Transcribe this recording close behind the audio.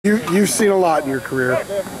You've seen a lot in your career.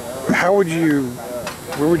 Where would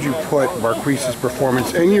you put Marquise's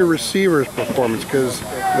performance and your receiver's performance, because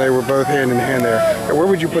they were both hand in hand there? And where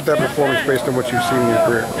would you put that performance based on what you've seen in your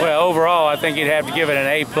career? Well, overall, I think you'd have to give it an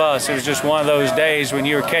A+. It was just one of those days when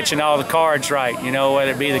you were catching all the cards right, you know, whether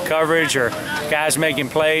it be the coverage or guys making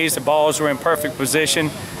plays, the balls were in perfect position.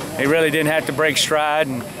 They really didn't have to break stride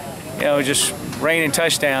and, you know, just raining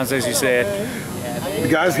touchdowns, as you said. The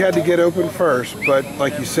guys had to get open first, but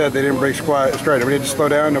like you said, they didn't break stride. Nobody had to slow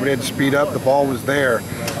down, nobody had to speed up, the ball was there.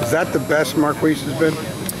 Is that the best Marquise has been?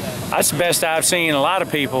 That's the best I've seen a lot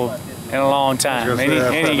of people in a long time.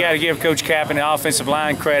 And you got to give Coach Cap and the offensive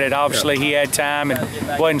line credit. Obviously, he had time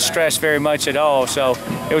and wasn't stressed very much at all. So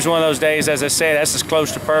it was one of those days, as I said, that's as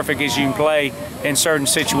close to perfect as you can play in certain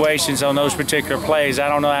situations on those particular plays. I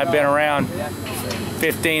don't know, I've been around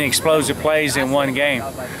 15 explosive plays in one game.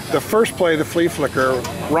 The first play, the flea flicker,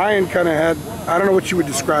 Ryan kind of had, I don't know what you would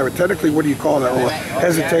describe it. Technically, what do you call that?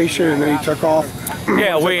 Hesitation, and then he took off?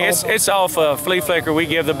 Yeah, it's off a flea flicker. We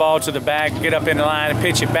give the ball to the back, get up in the line, and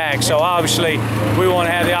pitch it back. So obviously, we want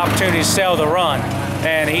to have the opportunity to sell the run.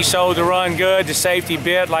 And he sold the run good. The safety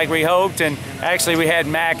bit like we hoped. And actually, we had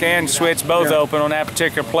Mack and Switz both open on that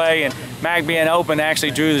particular play. And Mack being open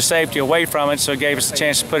actually drew the safety away from it, so it gave us a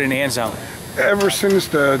chance to put it in the end zone. Ever since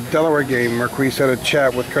the Delaware game, Marquise had a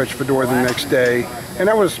chat with Coach Fedor the next day, and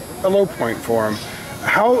that was a low point for him.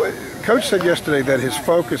 Coach said yesterday that his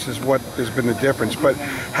focus is what has been the difference, but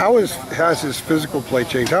has his physical play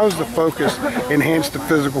changed? How has the focus enhanced the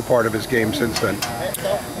physical part of his game since then?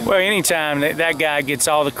 Well, anytime that guy gets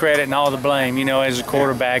all the credit and all the blame, you know, as a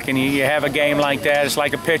quarterback, and you have a game like that, it's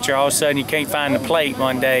like a pitcher. All of a sudden, you can't find the plate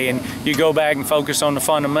one day, and you go back and focus on the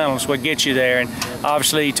fundamentals, what gets you there. And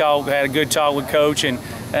obviously, he had a good talk with Coach, and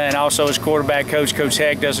also his quarterback coach, Coach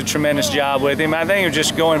Heck, does a tremendous job with him. I think it's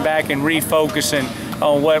just going back and refocusing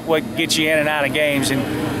on what gets you in and out of games. And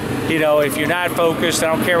you know, if you're not focused, I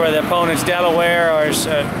don't care whether the opponent's Delaware or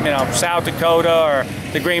you know, South Dakota or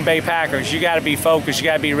the Green Bay Packers, you got to be focused, you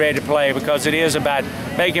got to be ready to play, because it is about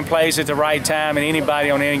making plays at the right time, and anybody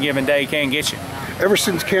on any given day can get you. Ever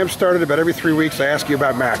since camp started, about every 3 weeks, I ask you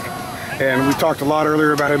about Mack. And we talked a lot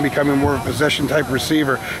earlier about him becoming more of a possession-type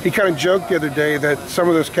receiver. He kind of joked the other day that some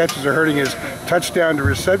of those catches are hurting his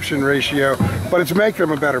touchdown-to-reception ratio, but it's making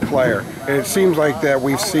him a better player. And it seems like that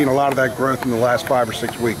we've seen a lot of that growth in the last 5 or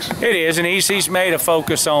 6 weeks. It is, and he's made a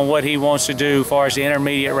focus on what he wants to do as far as the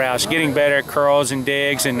intermediate routes, getting better at curls and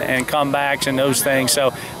digs and comebacks and those things.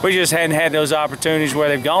 So we just hadn't had those opportunities where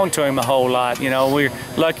they've gone to him a whole lot. You know, we're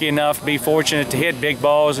lucky enough to be fortunate to hit big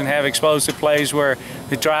balls and have explosive plays where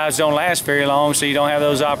the drives don't last very long, so you don't have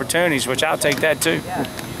those opportunities, which I'll take that too.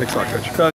 Thanks a lot, Coach.